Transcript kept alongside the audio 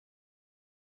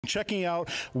checking out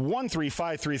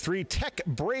 13533 Tech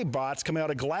BraveBots coming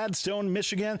out of Gladstone,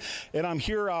 Michigan. And I'm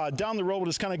here down the road. We'll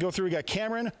just kind of go through. We got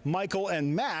Cameron, Michael,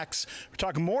 and Max. We're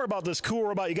talking more about this cool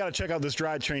robot. You got to check out this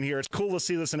drivetrain here. It's cool to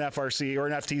see this in FRC, or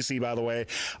in FTC, by the way,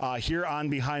 here on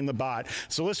Behind the Bot.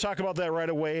 So let's talk about that right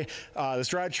away. This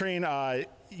drivetrain,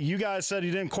 you guys said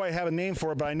you didn't quite have a name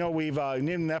for it, but I know we've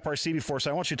named an FRC before, so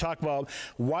I want you to talk about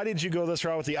why did you go this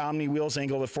route with the Omni wheels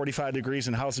angle at 45 degrees,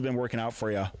 and how's it been working out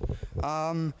for you?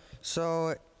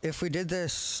 So if we did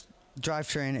this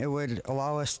drivetrain, it would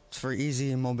allow us for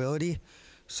easy mobility,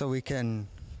 so we can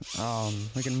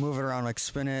move it around, like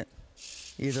spin it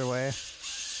either way,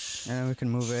 and then we can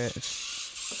move it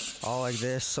all like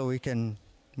this, so we can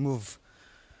move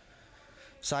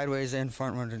sideways and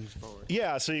frontward and forward.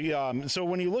 Yeah, so so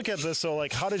when you look at this, so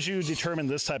like how did you determine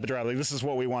this type of drive? Like this is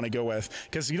what we want to go with,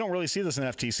 because you don't really see this in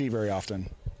FTC very often.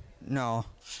 No,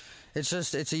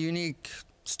 it's a unique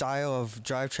style of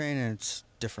drivetrain, and it's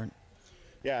different.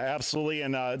 Yeah, absolutely,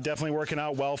 and definitely working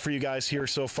out well for you guys here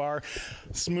so far.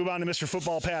 Let's move on to Mr.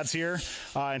 Football Pads here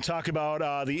and talk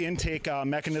about the intake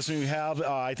mechanism you have.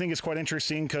 I think it's quite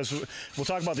interesting because we'll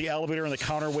talk about the elevator and the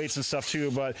counterweights and stuff too,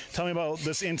 but tell me about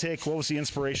this intake. What was the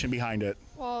inspiration behind it?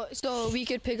 Well, so we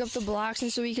could pick up the blocks,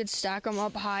 and so we could stack them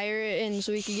up higher, and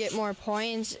so we could get more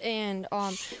points. And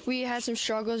we had some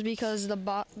struggles because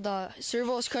the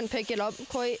servos couldn't pick it up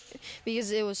quite because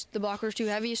the block was too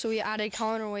heavy. So we added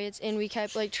counterweights, and we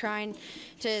kept like trying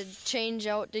to change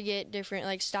out to get different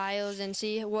like styles and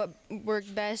see what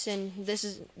worked best. And this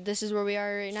is where we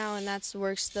are right now, and that's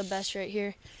works the best right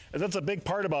here. And that's a big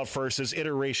part about FIRST is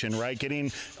iteration, right?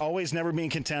 Always never being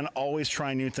content, always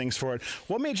trying new things for it.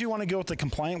 What made you want to go with the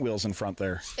compliant wheels in front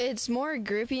there? It's more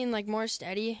grippy and like more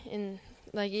steady, and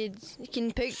like you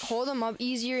can hold them up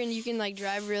easier, and you can like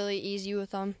drive really easy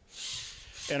with them.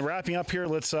 And wrapping up here,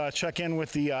 let's check in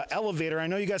with the elevator. I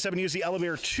know you guys haven't used the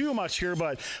elevator too much here,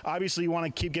 but obviously you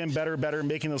want to keep getting better,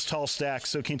 making those tall stacks.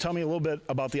 So can you tell me a little bit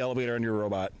about the elevator on your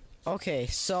robot? Okay,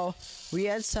 so we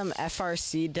had some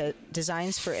FRC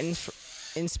designs for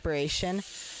inspiration,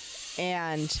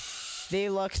 and they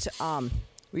looked,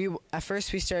 at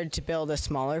first we started to build a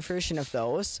smaller version of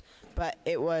those, but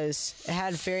it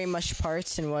had very much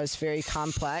parts and was very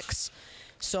complex.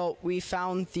 So we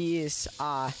found these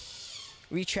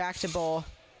retractable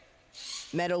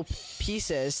metal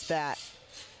pieces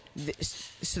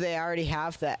so they already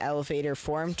have the elevator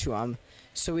form to them.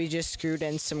 So we just screwed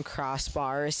in some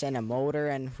crossbars and a motor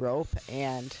and rope,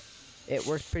 and it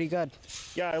worked pretty good.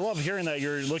 Yeah, I love hearing that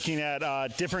you're looking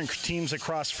at different teams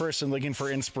across FIRST and looking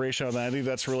for inspiration on that. I think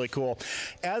that's really cool.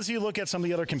 As you look at some of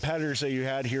the other competitors that you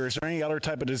had here, is there any other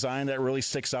type of design that really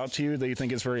sticks out to you that you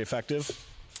think is very effective?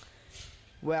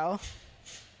 Well,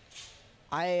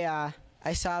 I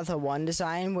saw the one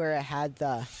design where it had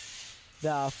the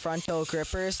frontal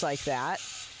grippers like that,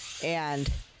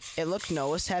 and it looked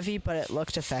nose heavy, but it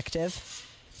looked effective.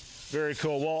 Very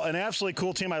cool. Well, an absolutely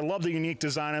cool team. I love the unique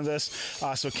design of this.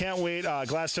 So can't wait.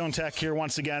 Gladstone Tech here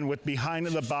once again with Behind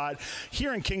the Bot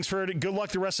here in Kingsford. Good luck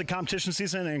the rest of the competition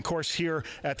season, and of course here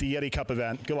at the Yeti Cup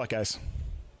event. Good luck, guys.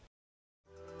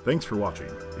 Thanks for watching.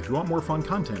 If you want more fun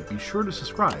content, be sure to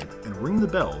subscribe and ring the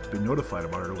bell to be notified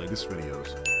about our latest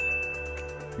videos.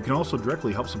 You can also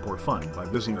directly help support fun by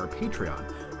visiting our Patreon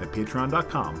at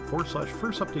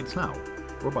patreon.com/firstupdatesnow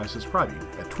or by subscribing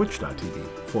at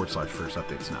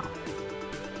twitch.tv/firstupdatesnow.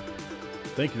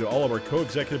 Thank you to all of our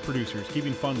co-executive producers,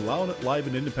 keeping fun loud, live,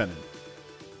 and independent.